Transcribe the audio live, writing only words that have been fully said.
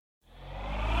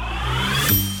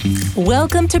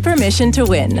Welcome to Permission to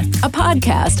Win, a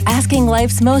podcast asking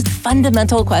life's most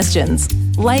fundamental questions.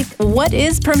 Like, what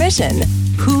is permission?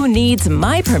 Who needs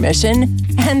my permission?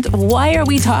 And why are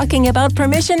we talking about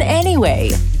permission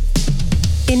anyway?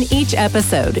 In each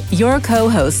episode, your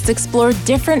co-hosts explore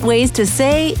different ways to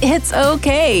say it's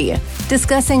okay,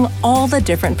 discussing all the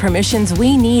different permissions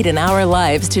we need in our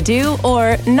lives to do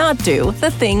or not do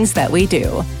the things that we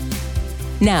do.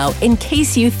 Now, in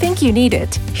case you think you need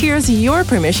it, here's your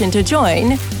permission to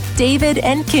join David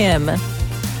and Kim.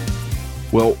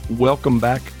 Well, welcome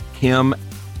back, Kim,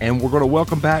 and we're going to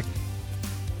welcome back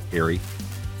Harry.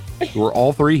 We're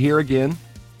all three here again.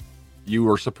 You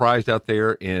were surprised out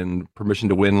there in Permission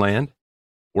to Win land.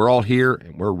 We're all here,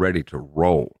 and we're ready to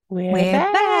roll. We're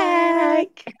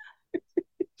back.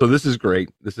 So this is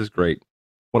great. This is great.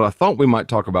 What I thought we might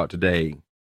talk about today,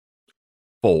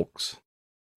 folks,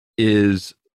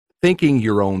 is thinking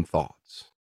your own thoughts,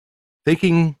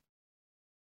 thinking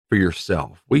for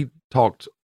yourself. We talked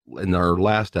in our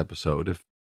last episode,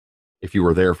 if you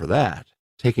were there for that,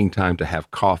 taking time to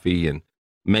have coffee and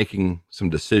making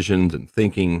some decisions and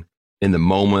thinking in the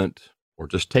moment, or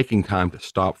just taking time to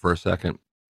stop for a second.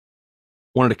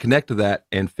 Wanted to connect to that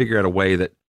and figure out a way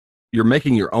that you're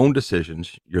making your own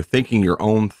decisions, you're thinking your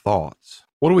own thoughts.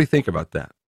 What do we think about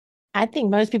that? I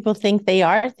think most people think they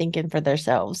are thinking for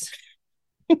themselves.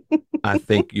 I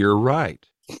think you're right.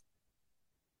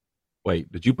 Wait,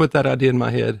 did you put that idea in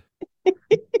my head?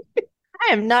 I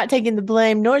am not taking the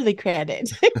blame nor the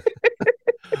credit.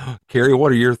 Carrie,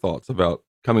 what are your thoughts about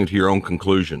coming to your own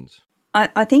conclusions?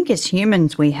 I think as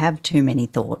humans, we have too many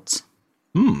thoughts.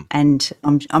 And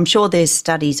I'm sure there's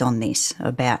studies on this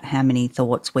about how many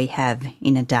thoughts we have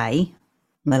in a day,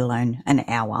 let alone an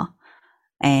hour.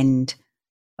 And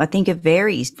I think it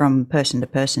varies from person to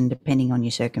person depending on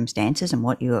your circumstances and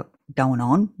what you're going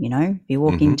on. You know, if you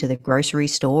walk into the grocery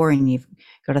store and you've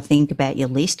got to think about your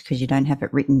list because you don't have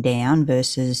it written down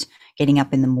versus getting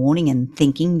up in the morning and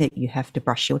thinking that you have to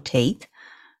brush your teeth,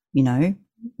 you know,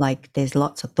 like there's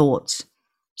lots of thoughts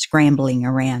scrambling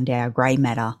around our grey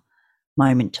matter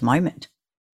moment to moment.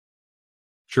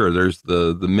 Sure, there's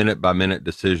the minute by minute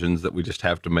decisions that we just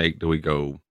have to make. Do we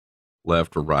go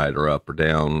left or right or up or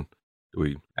down? Do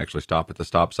we actually stop at the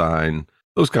stop sign?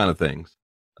 Those kind of things.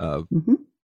 And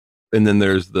then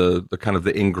there's the kind of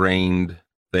the ingrained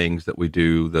things that we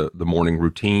do, the morning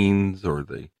routines or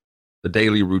the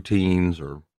daily routines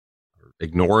or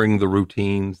ignoring the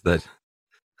routines that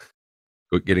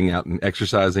getting out and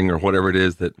exercising or whatever it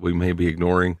is that we may be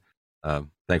ignoring.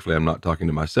 Thankfully, I'm not talking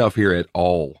to myself here at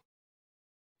all.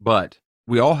 But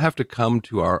we all have to come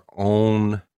to our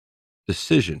own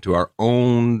decision, to our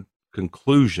own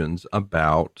conclusions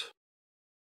about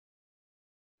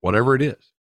whatever it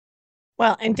is.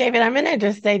 Well, and David, I'm going to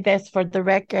just say this for the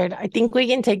record. I think we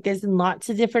can take this in lots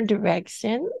of different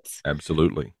directions.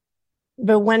 Absolutely.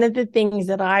 But one of the things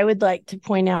that I would like to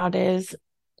point out is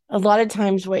a lot of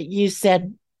times what you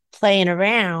said playing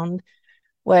around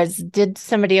was, did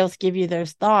somebody else give you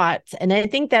those thoughts? And I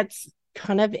think that's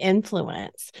kind of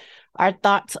influence. Our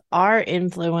thoughts are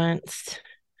influenced.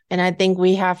 And I think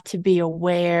we have to be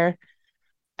aware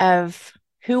of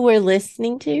who we're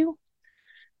listening to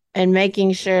and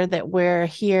making sure that we're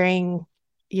hearing,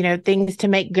 you know, things to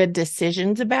make good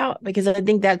decisions about, because I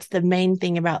think that's the main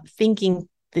thing about thinking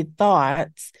the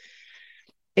thoughts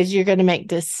is you're going to make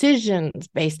decisions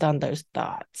based on those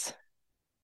thoughts.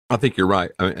 I think you're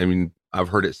right. I mean, I've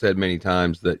heard it said many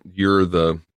times that you're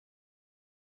the,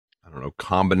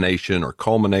 combination or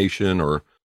culmination or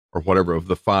whatever of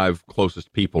the 5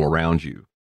 closest people around you,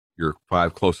 your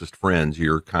 5 closest friends.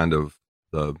 You're kind of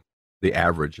the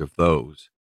average of those.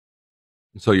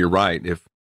 And so you're right.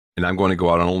 And I'm going to go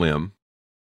out on a limb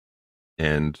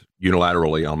and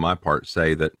unilaterally on my part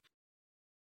say that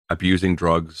abusing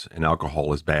drugs and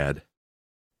alcohol is bad.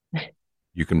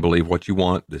 You can believe what you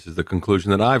want. This is the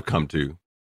conclusion that I've come to.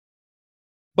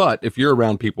 But if you're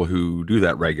around people who do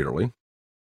that regularly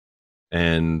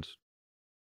and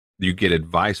you get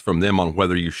advice from them on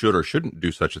whether you should or shouldn't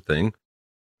do such a thing,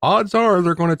 odds are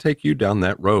they're going to take you down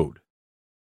that road.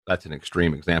 That's an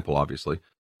extreme example, obviously,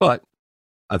 but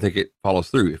I think it follows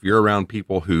through. If you're around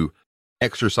people who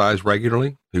exercise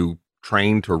regularly, who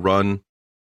train to run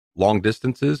long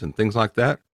distances and things like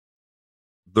that,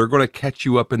 they're going to catch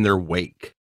you up in their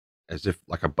wake as if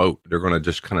like a boat. They're going to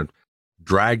just kind of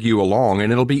drag you along,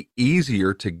 and it'll be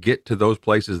easier to get to those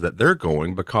places that they're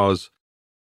going because,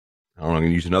 I don't know, I'm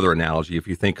going to use another analogy. If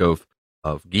you think of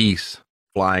geese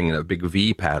flying in a big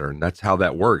V pattern, that's how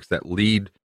that works. That lead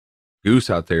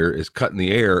goose out there is cutting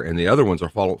the air, and the other ones are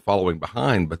following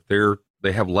behind, but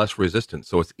they have less resistance,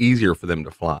 so it's easier for them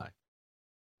to fly.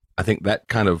 I think that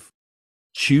kind of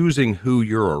choosing who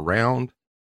you're around,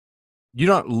 you're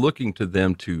not looking to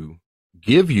them to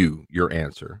give you your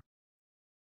answer,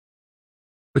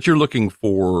 but you're looking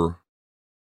for,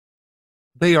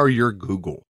 they are your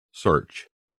Google search.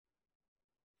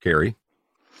 Carrie?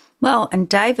 Well, and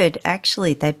David,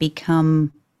 actually, they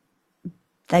become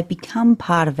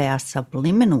part of our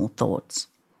subliminal thoughts.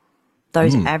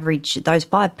 Those those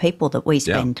 5 people that we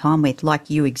spend time with, like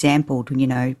you exampled,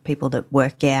 people that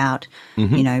work out,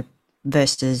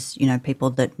 versus, people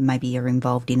that maybe are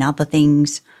involved in other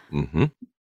things. Mm-hmm.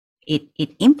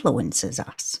 It influences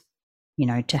us,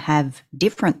 to have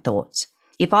different thoughts.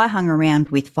 If I hung around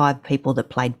with 5 people that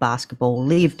played basketball,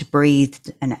 lived,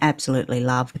 breathed, and absolutely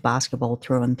loved basketball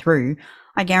through and through,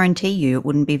 I guarantee you it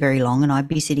wouldn't be very long and I'd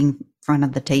be sitting in front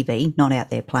of the TV, not out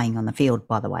there playing on the field,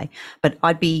 by the way, but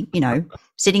I'd be,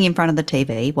 sitting in front of the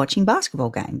TV watching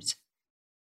basketball games.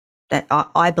 That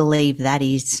I believe that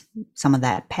is some of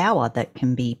that power that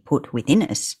can be put within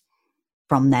us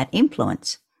from that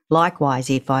influence. Likewise,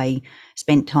 if I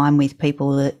spent time with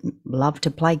people that love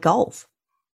to play golf,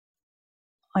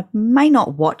 I may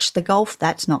not watch the golf.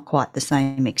 That's not quite the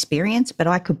same experience, but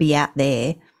I could be out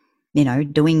there,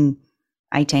 doing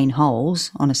 18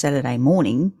 holes on a Saturday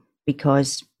morning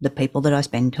because the people that I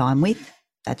spend time with,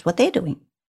 that's what they're doing.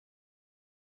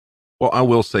 Well, I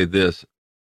will say this,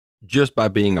 just by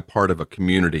being a part of a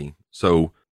community.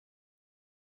 So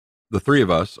the 3 of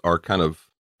us are kind of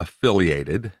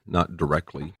affiliated, not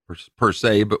directly per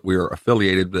se, but we are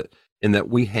affiliated in that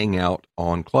we hang out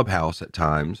on Clubhouse at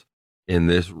times in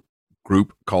this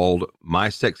group called My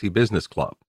Sexy Business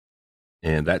Club.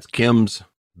 And that's Kim's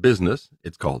business.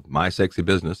 It's called My Sexy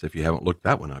Business. If you haven't looked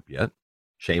that one up yet,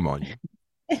 shame on you.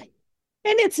 And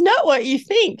it's not what you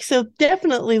think, so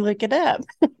definitely look it up.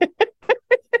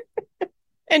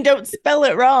 And don't spell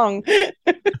it wrong.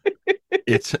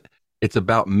 It's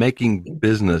about making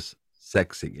business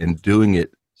sexy and doing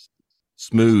it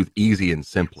smooth, easy, and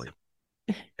simply,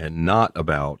 and not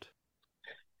about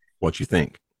what you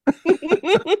think.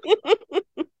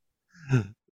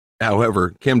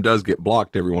 However, Kim does get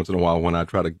blocked every once in a while when I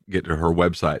try to get to her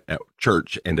website at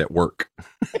church and at work.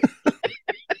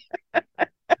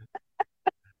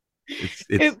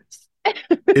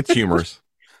 It's humorous.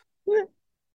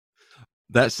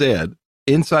 That said,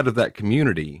 inside of that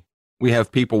community, we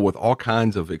have people with all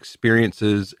kinds of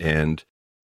experiences and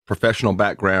professional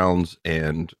backgrounds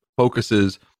and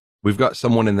focuses. We've got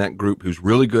someone in that group who's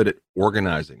really good at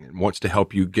organizing and wants to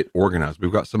help you get organized.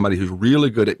 We've got somebody who's really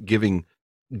good at giving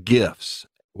gifts,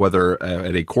 whether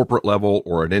at a corporate level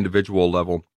or an individual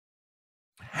level,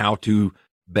 how to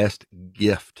best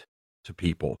gift to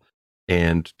people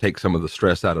and take some of the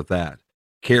stress out of that.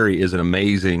 Carrie is an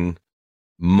amazing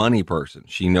money person.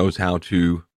 She knows how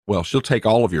to, well, she'll take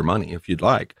all of your money if you'd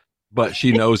like, but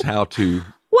she knows how to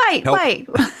Wait.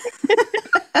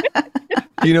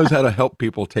 She knows how to help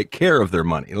people take care of their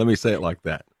money. Let me say it like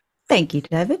that. Thank you,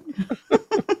 David.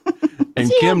 And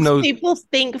she Kim knows people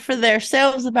think for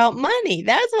themselves about money.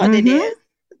 That's what it is.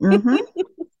 Mm-hmm.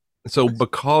 So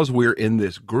because we're in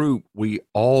this group, we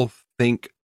all think,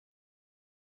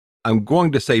 I'm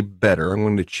going to say better. I'm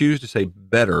going to choose to say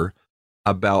better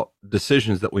about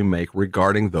decisions that we make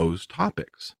regarding those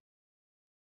topics.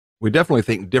 We definitely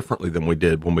think differently than we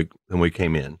did when we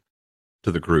came in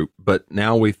to the group, but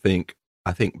now we think,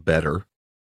 I think better,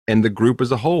 and the group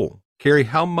as a whole. Carrie,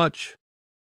 how much,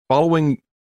 following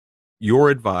your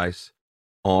advice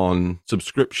on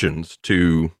subscriptions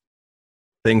to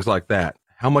things like that,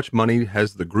 how much money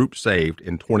has the group saved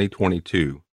in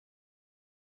 2022?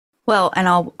 Well, and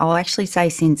I'll actually say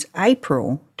since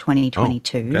April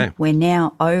 2022, we're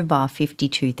now over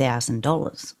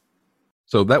 $52,000.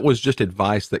 So that was just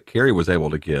advice that Carrie was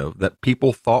able to give that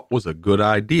people thought was a good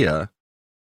idea,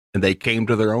 and they came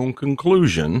to their own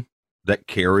conclusion that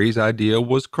Carrie's idea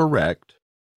was correct,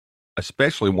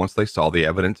 especially once they saw the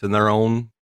evidence in their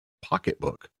own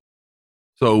pocketbook.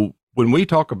 So when we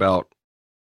talk about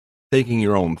thinking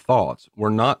your own thoughts, we're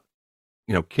not,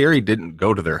 Carrie didn't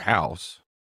go to their house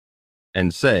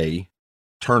and say,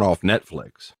 turn off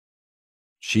Netflix.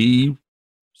 She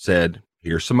said,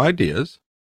 here's some ideas.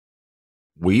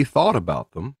 We thought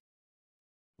about them.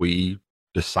 We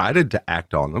decided to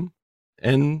act on them.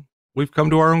 And we've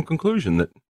come to our own conclusion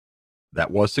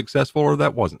that was successful or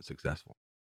that wasn't successful.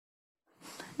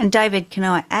 And David, can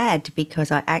I add, because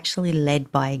I actually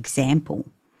led by example,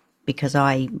 because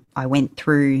I went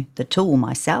through the tool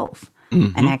myself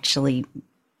and actually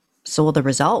saw the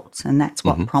results. And that's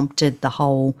what prompted the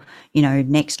whole,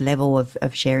 next level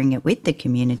of sharing it with the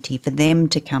community, for them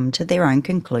to come to their own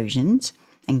conclusions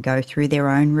and go through their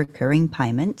own recurring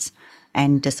payments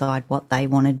and decide what they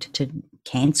wanted to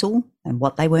cancel and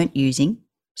what they weren't using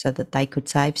so that they could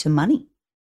save some money.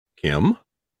 Kim?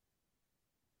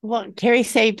 Well, Carrie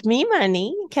saved me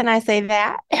money. Can I say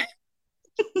that?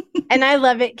 And I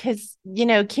love it because,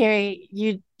 Carrie,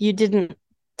 you didn't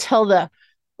tell the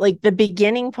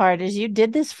beginning part is you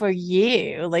did this for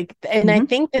you. And I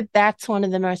think that that's one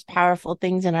of the most powerful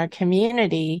things in our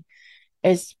community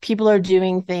is people are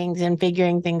doing things and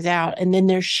figuring things out, and then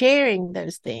they're sharing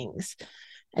those things.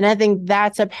 And I think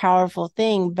that's a powerful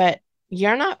thing, but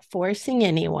you're not forcing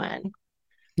anyone.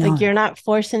 No. You're not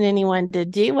forcing anyone to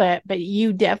do it, but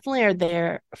you definitely are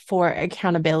there for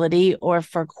accountability or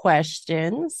for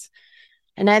questions.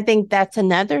 And I think that's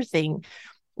another thing.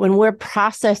 When we're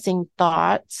processing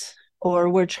thoughts or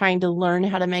we're trying to learn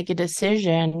how to make a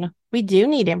decision, we do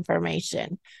need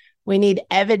information. We need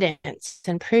evidence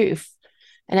and proof.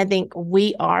 And I think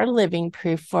we are living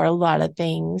proof for a lot of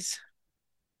things.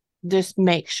 Just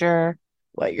make sure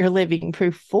what you're living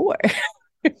proof for.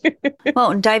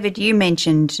 Well, David, you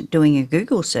mentioned doing a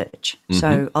Google search. Mm-hmm.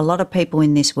 So a lot of people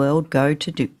in this world go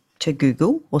to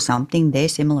Google or something they're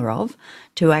similar of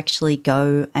to actually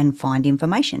go and find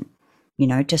information,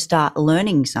 to start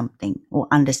learning something or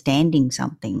understanding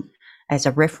something. As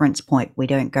a reference point, we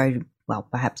don't go, well,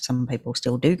 perhaps some people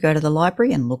still do go to the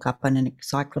library and look up an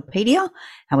encyclopedia.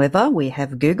 However, we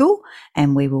have Google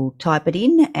and we will type it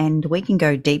in and we can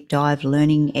go deep dive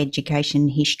learning, education,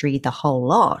 history, the whole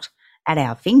lot at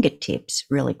our fingertips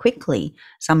really quickly.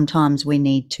 Sometimes we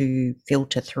need to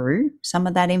filter through some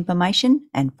of that information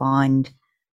and find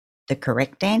the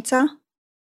correct answer,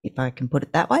 if I can put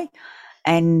it that way.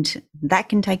 And that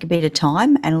can take a bit of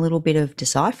time and a little bit of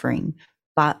deciphering,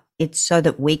 but it's so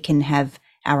that we can have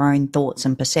our own thoughts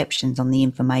and perceptions on the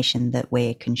information that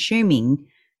we're consuming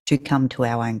to come to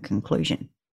our own conclusion.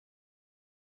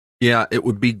 Yeah, it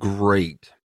would be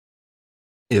great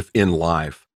if in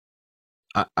life,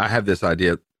 I have this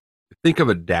idea. Think of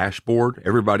a dashboard.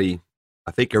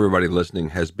 I think everybody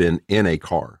listening has been in a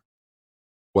car.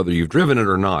 Whether you've driven it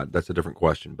or not, that's a different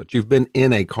question. But you've been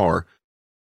in a car,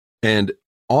 and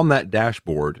on that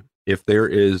dashboard, if there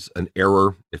is an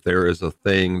error, if there is a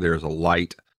thing, there's a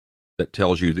light that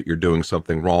tells you that you're doing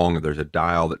something wrong, or there's a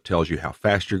dial that tells you how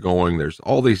fast you're going. There's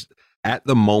all these at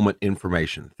the moment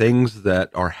information, things that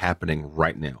are happening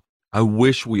right now. I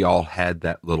wish we all had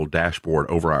that little dashboard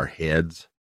over our heads.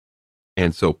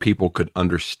 And so people could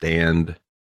understand,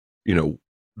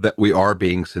 that we are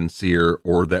being sincere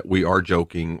or that we are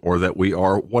joking or that we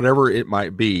are whatever it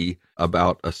might be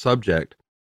about a subject.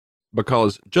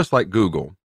 Because just like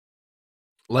Google,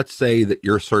 let's say that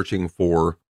you're searching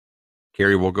for,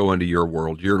 Carrie, we'll go into your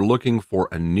world. You're looking for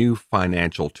a new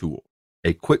financial tool,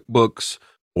 a QuickBooks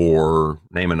or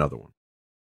name another one.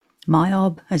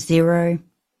 MYOB, a Xero.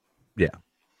 Yeah.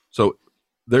 So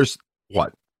there's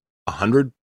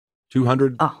 100,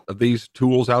 200 of these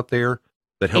tools out there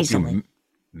that help you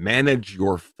manage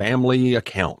your family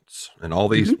accounts and all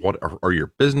these, what are your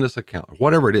business accounts,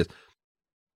 whatever it is.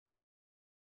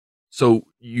 So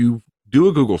you do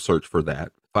a Google search for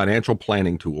that, financial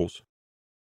planning tools,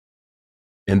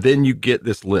 and then you get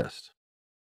this list.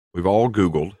 We've all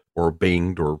Googled or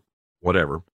Binged or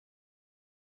whatever.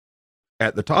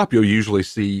 At the top, you'll usually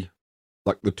see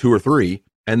like the 2 or 3,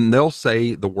 and they'll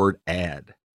say the word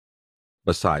ad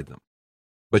beside them.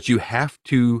 But you have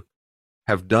to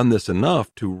have done this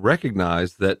enough to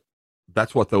recognize that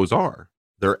that's what those are.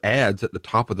 They're ads at the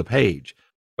top of the page.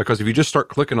 Because if you just start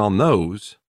clicking on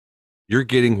those, you're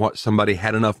getting what somebody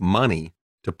had enough money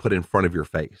to put in front of your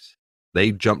face.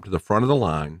 They jump to the front of the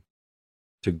line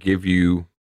to give you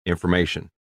information.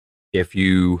 If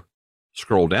you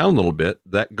scroll down a little bit,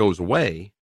 that goes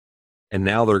away. And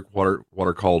now they're what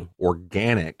are called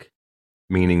organic,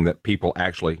 meaning that people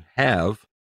actually have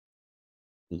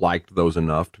liked those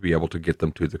enough to be able to get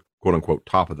them to the quote unquote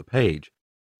top of the page.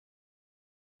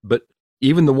 But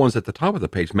even the ones at the top of the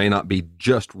page may not be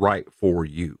just right for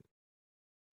you.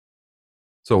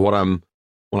 So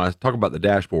when I talk about the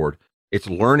dashboard, it's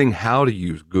learning how to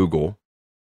use Google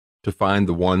to find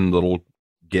the one little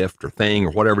gift or thing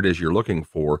or whatever it is you're looking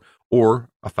for, or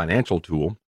a financial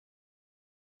tool.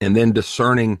 And then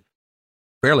discerning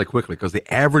fairly quickly, because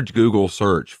the average Google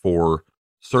search for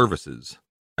services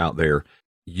out there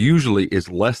usually is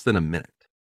less than a minute.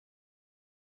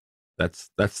 That's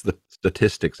the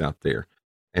statistics out there.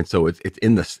 And so it's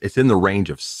in the range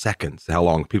of seconds how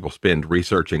long people spend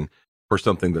researching for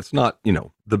something that's not,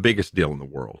 the biggest deal in the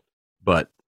world.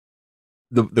 But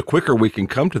the quicker we can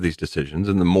come to these decisions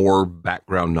and the more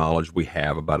background knowledge we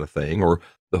have about a thing, or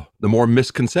the more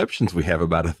misconceptions we have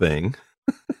about a thing,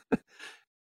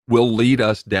 will lead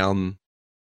us down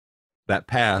that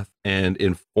path and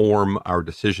inform our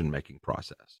decision-making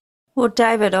process. Well,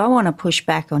 David, I want to push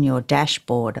back on your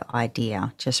dashboard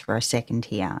idea just for a second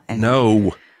here.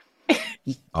 No.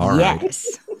 All right.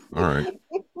 Yes. All right.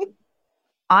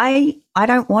 I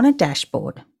don't want a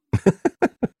dashboard.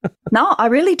 No, I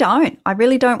really don't. I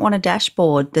really don't want a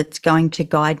dashboard that's going to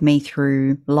guide me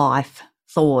through life,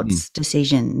 thoughts,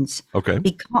 decisions. Okay.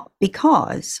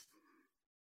 Because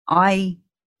I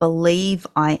believe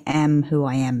I am who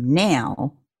I am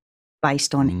now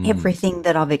based on everything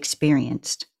that I've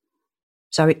experienced.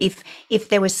 So if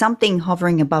there was something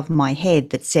hovering above my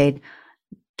head that said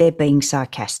they're being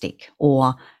sarcastic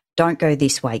or don't go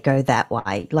this way, go that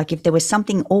way, like if there was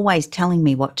something always telling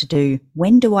me what to do,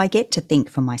 when do I get to think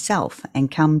for myself and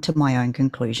come to my own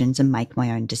conclusions and make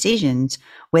my own decisions,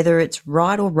 whether it's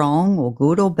right or wrong or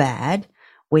good or bad?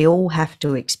 We all have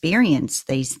to experience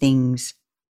these things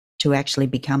to actually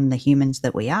become the humans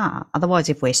that we are. Otherwise,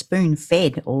 if we're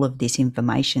spoon-fed all of this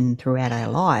information throughout our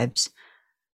lives,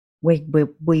 we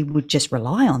would just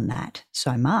rely on that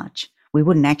so much. We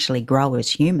wouldn't actually grow as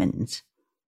humans,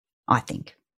 I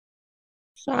think.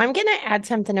 So I'm going to add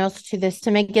something else to this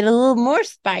to make it a little more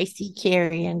spicy,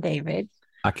 Carrie and David.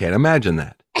 I can't imagine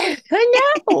that.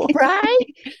 I know, right?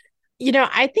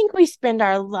 I think we spend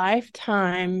our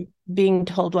lifetime being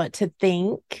told what to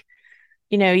think.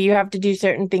 You have to do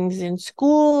certain things in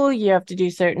school. You have to do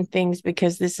certain things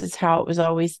because this is how it was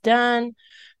always done.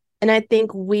 And I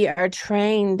think we are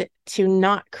trained to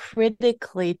not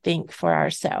critically think for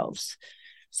ourselves.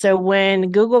 So when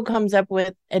Google comes up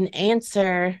with an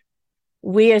answer,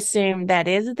 we assume that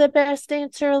is the best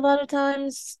answer a lot of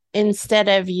times, instead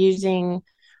of using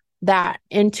that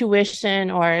intuition,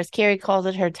 or as Carrie calls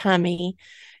it, her tummy,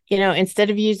 instead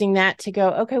of using that to go,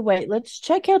 okay, wait, let's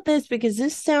check out this because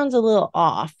this sounds a little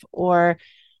off. Or,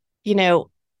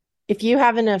 if you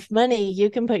have enough money, you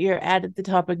can put your ad at the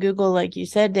top of Google, like you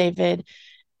said, David,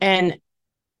 and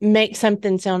make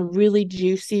something sound really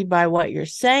juicy by what you're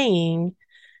saying,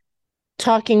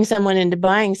 talking someone into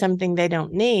buying something they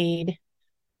don't need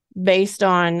based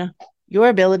on your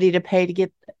ability to pay to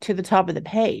get to the top of the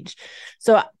page.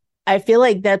 So I feel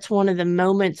like that's one of the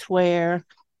moments where,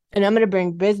 and I'm going to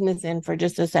bring business in for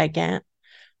just a second.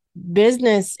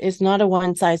 Business is not a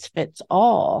one size fits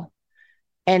all.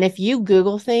 And if you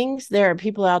Google things, there are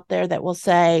people out there that will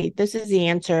say, this is the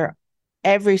answer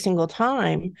every single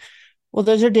time. Well,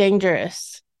 those are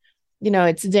dangerous.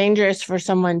 It's dangerous for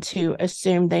someone to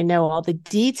assume they know all the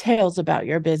details about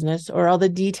your business or all the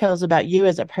details about you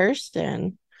as a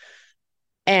person.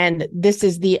 And this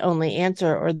is the only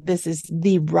answer, or this is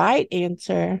the right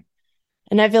answer.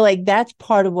 And I feel like that's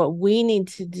part of what we need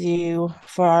to do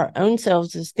for our own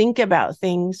selves, is think about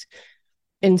things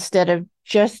instead of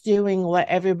just doing what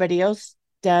everybody else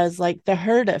does, like the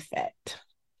herd effect.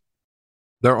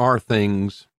 There are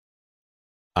things,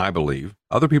 I believe,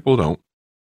 other people don't.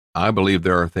 I believe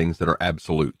there are things that are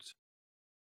absolutes.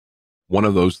 One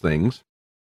of those things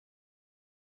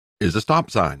is a stop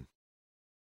sign.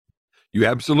 You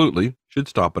absolutely should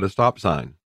stop at a stop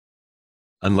sign,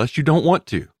 unless you don't want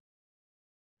to.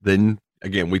 Then,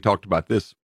 again, we talked about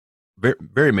this very,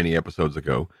 very many episodes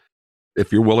ago.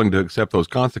 If you're willing to accept those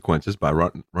consequences by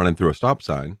running through a stop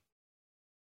sign,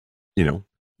 you're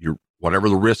whatever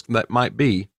the risk that might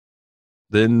be,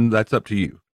 then that's up to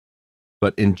you.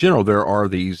 But in general, there are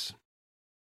these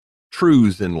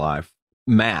truths in life.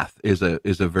 Math is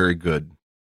a very good,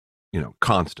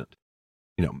 constant.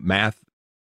 Math,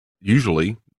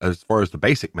 usually, as far as the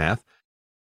basic math,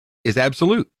 is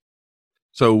absolute.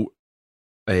 So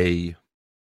a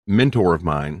mentor of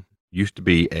mine used to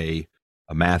be a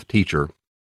math teacher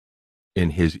in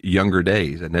his younger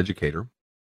days, an educator,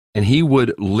 and he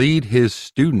would lead his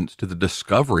students to the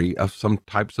discovery of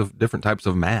different types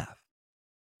of math.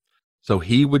 So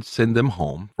he would send them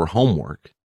home for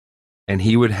homework, and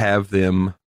he would have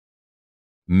them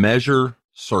measure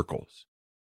circles.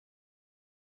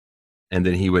 And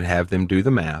then he would have them do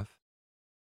the math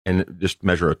and just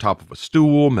measure the top of a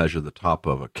stool, measure the top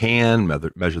of a can,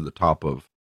 measure the top of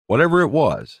whatever it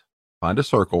was. Find a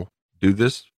circle, do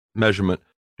this measurement,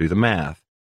 do the math,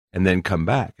 and then come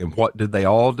back. And what did they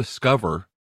all discover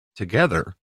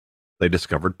together? They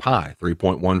discovered pi,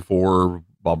 3.14,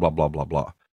 blah, blah, blah, blah,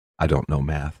 blah. I don't know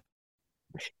math.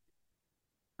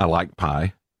 I like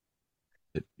pie.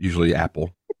 Usually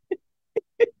apple.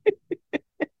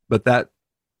 But that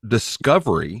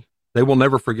discovery, they will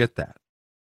never forget that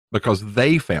because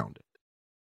they found it.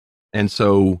 And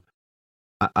so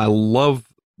I love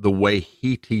the way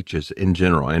he teaches in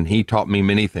general. And he taught me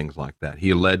many things like that.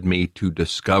 He led me to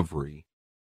discovery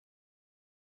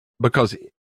because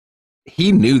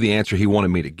he knew the answer he wanted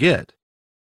me to get.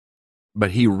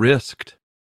 But he risked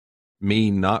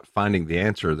me not finding the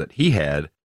answer that he had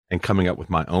and coming up with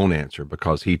my own answer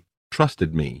because he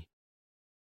trusted me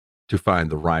to find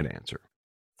the right answer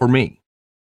for me.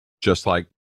 Just like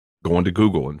going to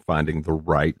Google and finding the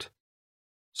right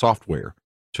software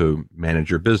to manage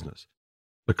your business.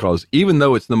 Because even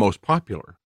though it's the most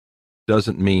popular,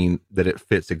 doesn't mean that it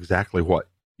fits exactly what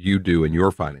you do in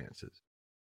your finances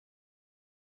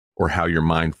or how your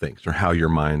mind thinks or how your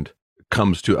mind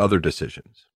comes to other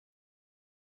decisions.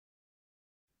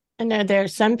 I know there are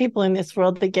some people in this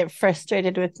world that get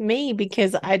frustrated with me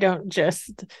because I don't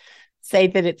just say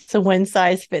that it's a one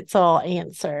size fits all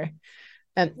answer.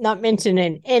 Not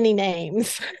mentioning any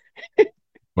names.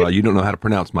 Well, you don't know how to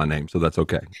pronounce my name, so that's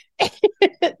okay.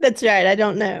 That's right. I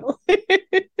don't know.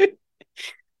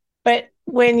 But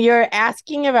when you're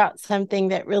asking about something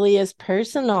that really is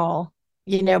personal,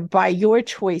 by your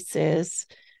choices,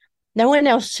 no one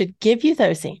else should give you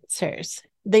those answers.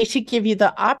 They should give you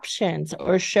the options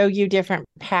or show you different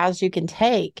paths you can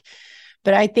take.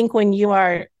 But I think when you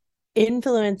are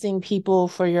influencing people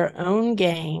for your own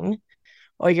gain,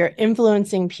 or you're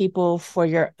influencing people for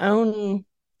your own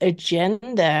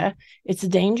agenda, it's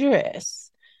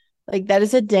dangerous. Like, that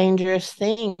is a dangerous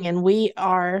thing. And we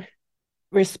are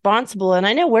responsible. And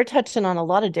I know we're touching on a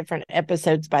lot of different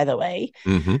episodes, by the way,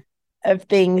 of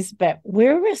things, but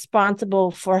we're responsible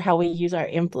for how we use our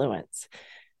influence.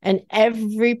 And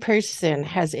every person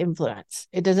has influence.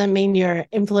 It doesn't mean you're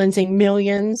influencing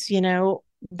millions,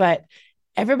 but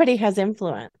everybody has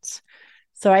influence.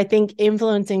 So I think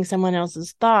influencing someone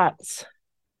else's thoughts,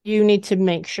 you need to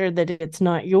make sure that it's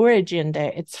not your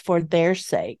agenda, it's for their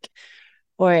sake,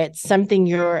 or it's something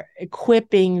you're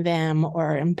equipping them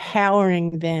or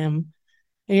empowering them,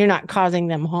 and you're not causing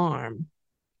them harm.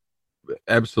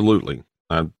 Absolutely.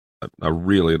 I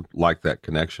really like that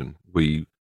connection. We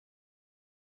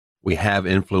have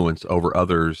influence over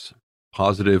others,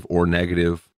 positive or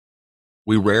negative.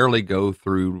 We rarely go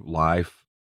through life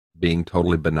being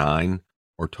totally benign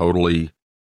or totally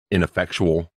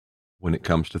ineffectual when it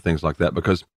comes to things like that,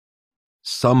 because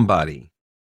somebody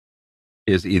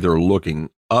is either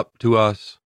looking up to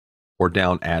us or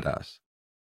down at us.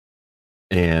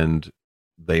 And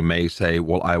they may say,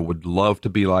 well, I would love to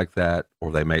be like that.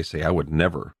 Or they may say, I would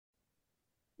never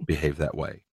behave that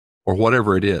way, or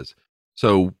whatever it is.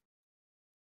 So,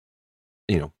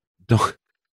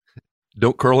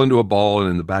 don't curl into a ball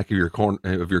and in the back of your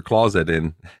closet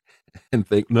and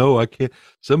think, no, I can't.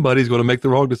 Somebody's going to make the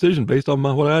wrong decision based on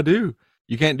what I do.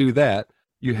 You can't do that.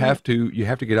 You have to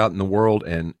get out in the world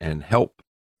and help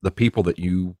the people that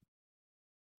you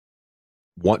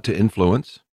want to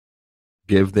influence.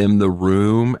 Give them the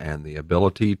room and the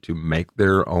ability to make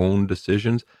their own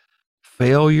decisions.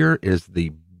 Failure is the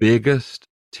biggest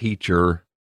teacher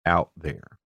out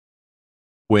there.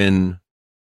 When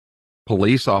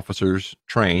police officers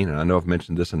train, and I know I've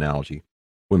mentioned this analogy,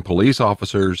 when police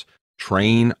officers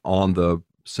train on the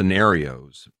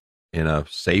scenarios in a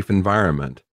safe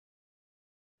environment,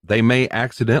 they may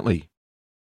accidentally,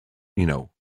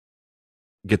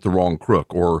 get the wrong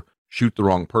crook or shoot the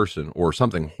wrong person or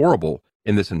something horrible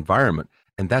in this environment.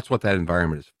 And that's what that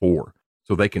environment is for.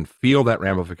 So they can feel that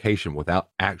ramification without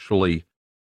actually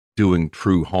doing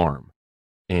true harm.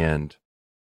 And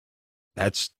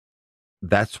that's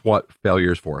what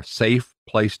failure is for. A safe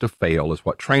place to fail is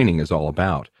what training is all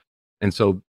about. And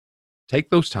so take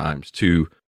those times to,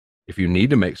 if you need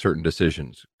to make certain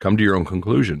decisions, come to your own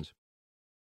conclusions.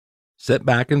 Sit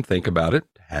back and think about it.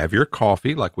 Have your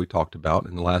coffee, like we talked about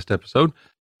in the last episode,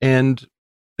 and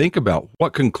think about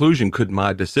what conclusion could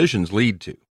my decisions lead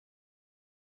to?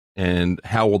 And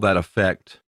how will that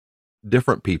affect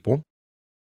different people?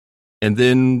 And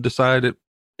then decide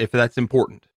if that's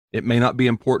important. It may not be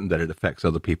important that it affects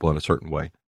other people in a certain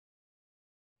way.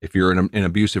 If you're in an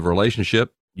abusive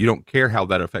relationship, you don't care how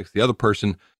that affects the other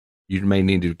person. You may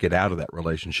need to get out of that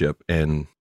relationship, and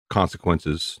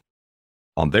consequences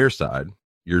on their side,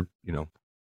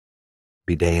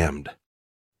 be damned.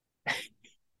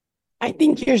 I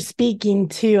think you're speaking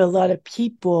to a lot of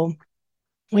people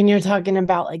when you're talking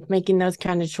about like making those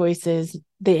kind of choices,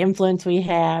 the influence we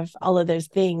have, all of those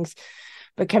things.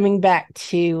 But coming back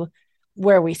to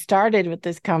where we started with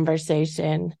this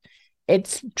conversation,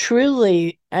 it's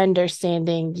truly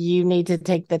understanding you need to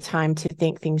take the time to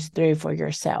think things through for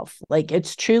yourself. Like,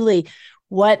 it's truly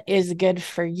what is good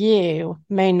for you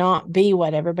may not be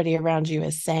what everybody around you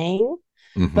is saying,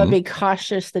 but be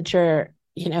cautious that you're,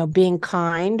 being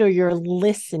kind or you're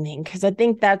listening. Because I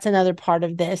think that's another part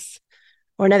of this,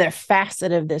 or another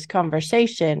facet of this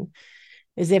conversation,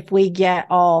 is if we get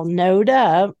all knowed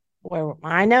up where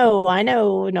I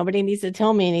know, nobody needs to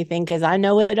tell me anything because I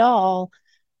know it all.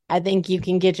 I think you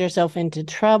can get yourself into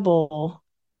trouble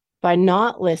by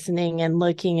not listening and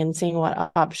looking and seeing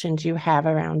what options you have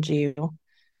around you.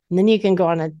 And then you can go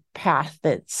on a path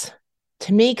that's,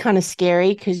 to me, kind of scary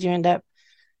because you end up,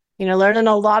 learning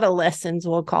a lot of lessons,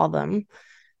 we'll call them,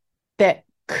 that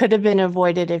could have been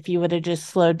avoided if you would have just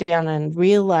slowed down and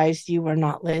realized you were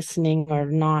not listening or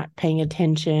not paying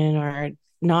attention or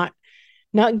not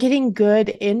getting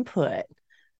good input.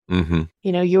 Mm-hmm.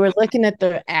 You were looking at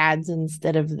the ads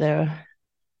instead of the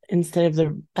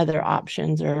other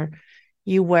options, or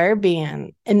you were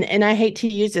being, and I hate to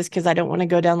use this because I don't want to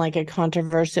go down like a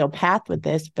controversial path with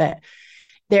this, but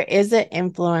there is an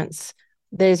influence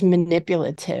that is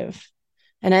manipulative.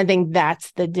 And I think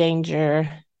that's the danger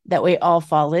that we all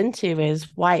fall into, is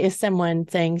why is someone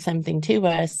saying something to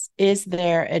us? Is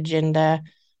their agenda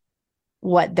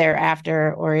what they're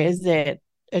after, or is it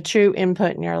a true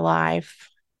input in your life?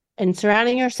 And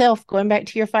surrounding yourself, going back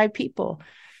to your 5 people,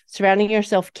 surrounding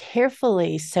yourself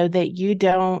carefully so that you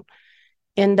don't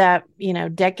end up,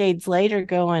 decades later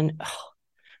going,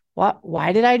 oh,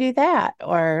 why did I do that?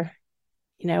 Or,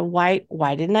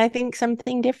 why didn't I think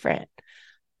something different?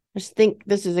 I just think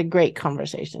this is a great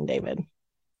conversation, David.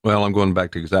 Well, I'm going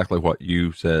back to exactly what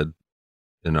you said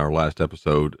in our last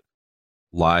episode.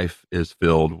 Life is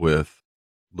filled with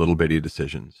little bitty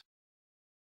decisions.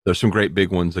 There's some great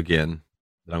big ones again,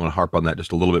 but I'm going to harp on that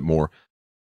just a little bit more.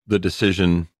 The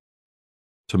decision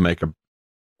to make a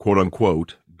quote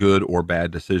unquote good or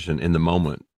bad decision in the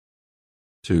moment,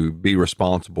 to be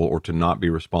responsible or to not be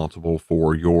responsible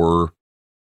for yourself,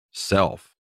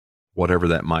 whatever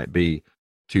that might be,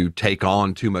 to take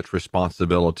on too much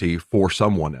responsibility for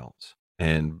someone else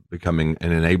and becoming an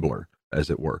enabler, as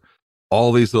it were.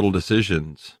 All these little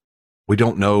decisions, we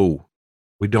don't know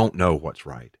what's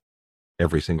right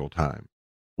every single time.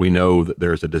 We know that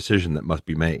there's a decision that must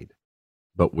be made,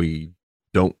 but we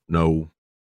don't know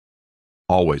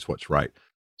always what's right.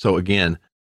 So again,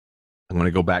 I'm going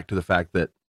to go back to the fact that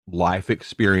life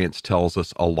experience tells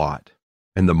us a lot.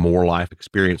 And the more life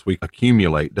experience we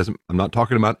accumulate, I'm not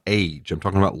talking about age, I'm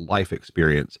talking about life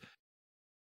experience.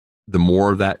 The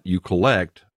more that you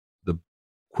collect, the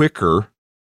quicker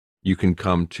you can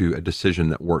come to a decision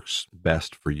that works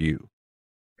best for you.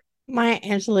 Maya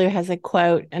Angelou has a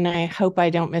quote, and I hope I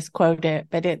don't misquote it,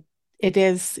 but it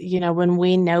is, when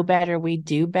we know better, we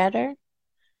do better.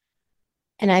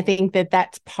 And I think that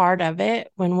that's part of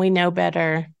it. When we know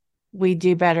better, we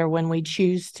do better when we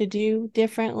choose to do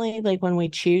differently, like when we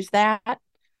choose that.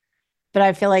 But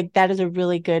I feel like that is a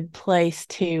really good place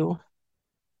to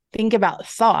think about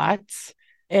thoughts,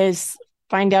 is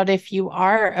find out if you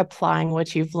are applying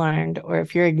what you've learned or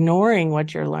if you're ignoring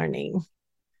what you're learning.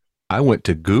 I went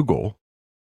to Google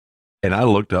and I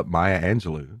looked up Maya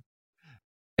Angelou,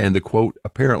 and the quote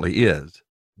apparently is,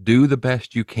 "Do the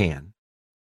best you can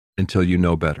until you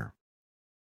know better.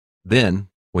 Then,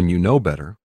 when you know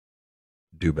better,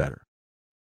 do better."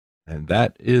 And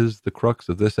that is the crux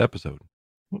of this episode.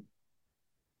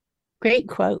 Great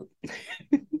quote.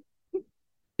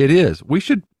 It is. We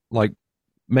should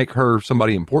make her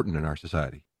somebody important in our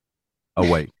society.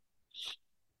 Oh, wait.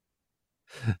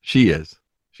 She is.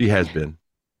 She has been.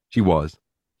 She was.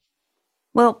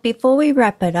 Well, before we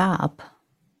wrap it up,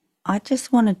 I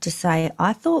just wanted to say,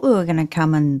 I thought we were going to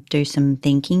come and do some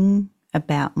thinking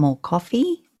about more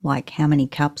coffee, like how many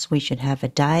cups we should have a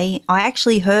day. I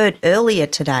actually heard earlier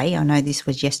today, I know this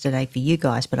was yesterday for you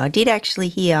guys, but I did actually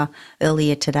hear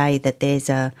earlier today that there's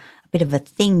a bit of a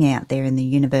thing out there in the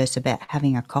universe about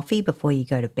having a coffee before you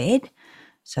go to bed.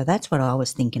 So that's what I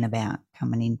was thinking about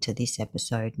coming into this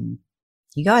episode. And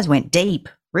you guys went deep,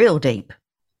 real deep.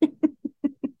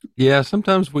 Yeah,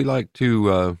 sometimes we like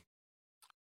to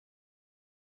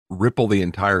ripple the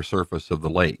entire surface of the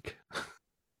lake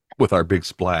with our big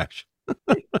splash.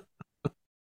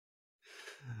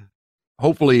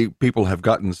 Hopefully people have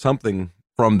gotten something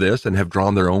from this and have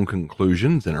drawn their own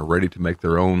conclusions and are ready to make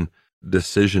their own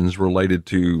decisions related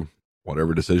to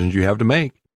whatever decisions you have to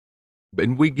make.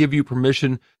 And we give you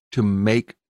permission to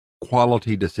make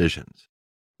quality decisions.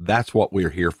 That's what we're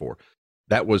here for.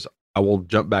 I will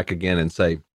jump back again and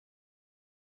say,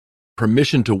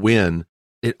 permission to win.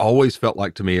 It always felt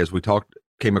like to me, as we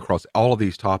came across all of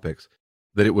these topics,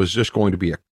 that it was just going to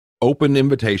be an open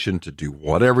invitation to do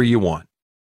whatever you want,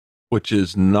 which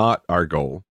is not our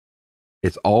goal.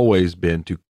 It's always been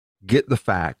to get the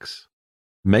facts,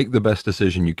 make the best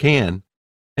decision you can,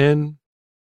 and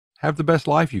have the best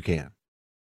life you can.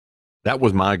 That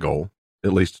was my goal,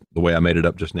 at least the way I made it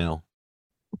up just now.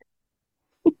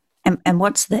 And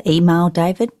what's the email,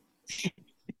 David?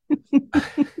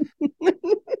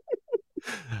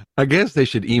 I guess they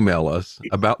should email us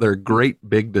about their great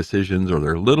big decisions or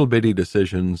their little bitty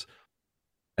decisions.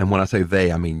 And when I say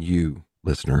they, I mean you,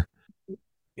 listener.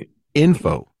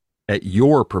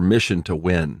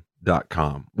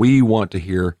 info@yourpermissiontowin.com. We want to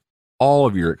hear all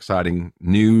of your exciting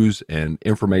news and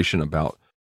information about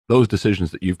those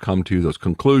decisions that you've come to, those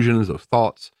conclusions, those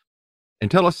thoughts,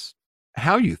 and tell us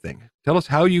how you think. Tell us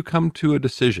how you come to a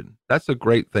decision. That's a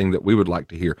great thing that we would like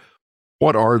to hear.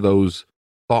 What are those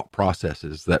thought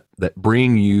processes that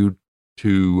bring you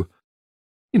to,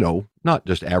 not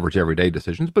just average everyday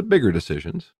decisions, but bigger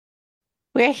decisions?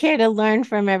 We're here to learn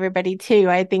from everybody too.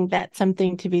 I think that's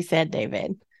something to be said,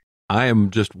 David. I am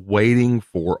just waiting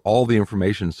for all the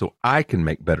information so I can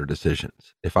make better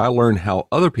decisions. If I learn how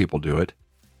other people do it,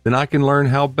 then I can learn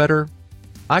how better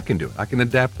I can do it. I can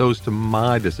adapt those to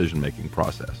my decision-making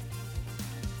process.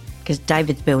 Because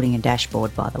David's building a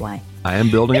dashboard, by the way. I am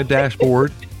building a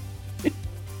dashboard,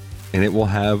 and it will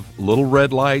have little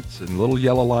red lights and little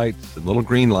yellow lights and little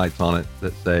green lights on it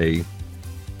that say,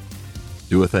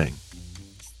 do a thing.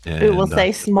 And, it will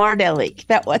say smart aleck.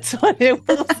 That's what it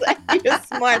will say.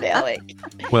 Smart aleck.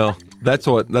 Well, that's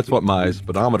what my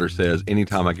speedometer says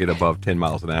anytime I get above 10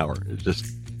 miles an hour. It just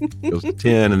goes to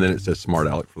 10 and then it says smart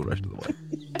aleck for the rest of the way.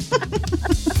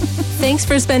 Thanks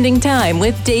for spending time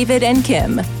with David and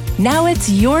Kim. Now it's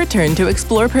your turn to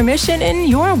explore permission in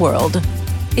your world.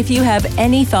 If you have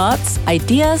any thoughts,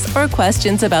 ideas, or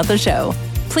questions about the show,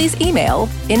 please email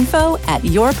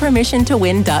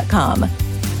info@yourpermissiontowin.com.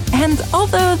 And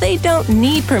although they don't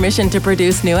need permission to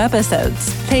produce new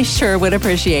episodes, they sure would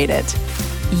appreciate it.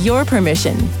 Your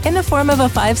permission, in the form of a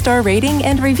 5-star rating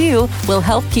and review, will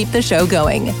help keep the show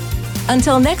going.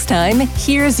 Until next time,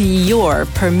 here's your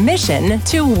permission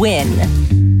to win.